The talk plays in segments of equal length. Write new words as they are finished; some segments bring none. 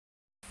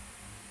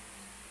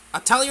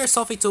Atelier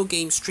Sophie 2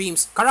 game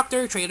streams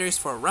character trailers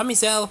for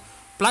Ramizel,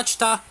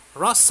 Plachta,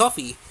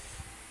 Sophie.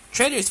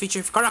 Trailers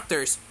feature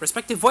characters,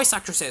 respective voice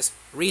actresses,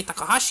 Rie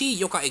Takahashi,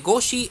 Yuka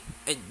Iguchi,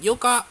 and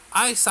Yuka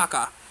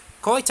Aisaka.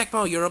 Koei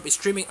Tecmo Europe is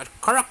streaming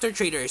character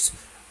trailers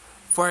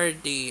for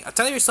the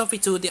Atelier Sophie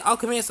 2 The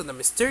Alchemist and the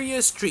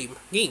Mysterious Dream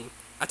game.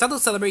 Atelier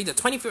celebrate the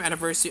 25th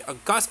anniversary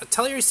of God's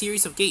Atelier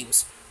series of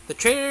games. The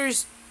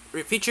trailers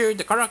feature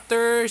the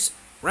characters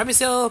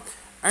Ramizel,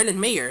 Erlen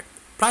Mayer,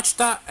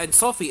 Plachta, and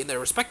Sophie and their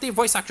respective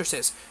voice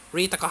actresses,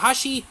 Rie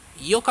Takahashi,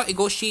 Yuka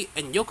Iguchi,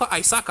 and Yuka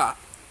Aisaka.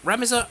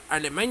 Ramizel,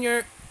 Erlen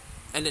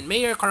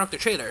Mayer character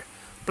trailer,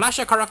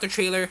 Plachta character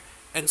trailer,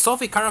 and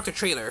Sophie character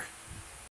trailer.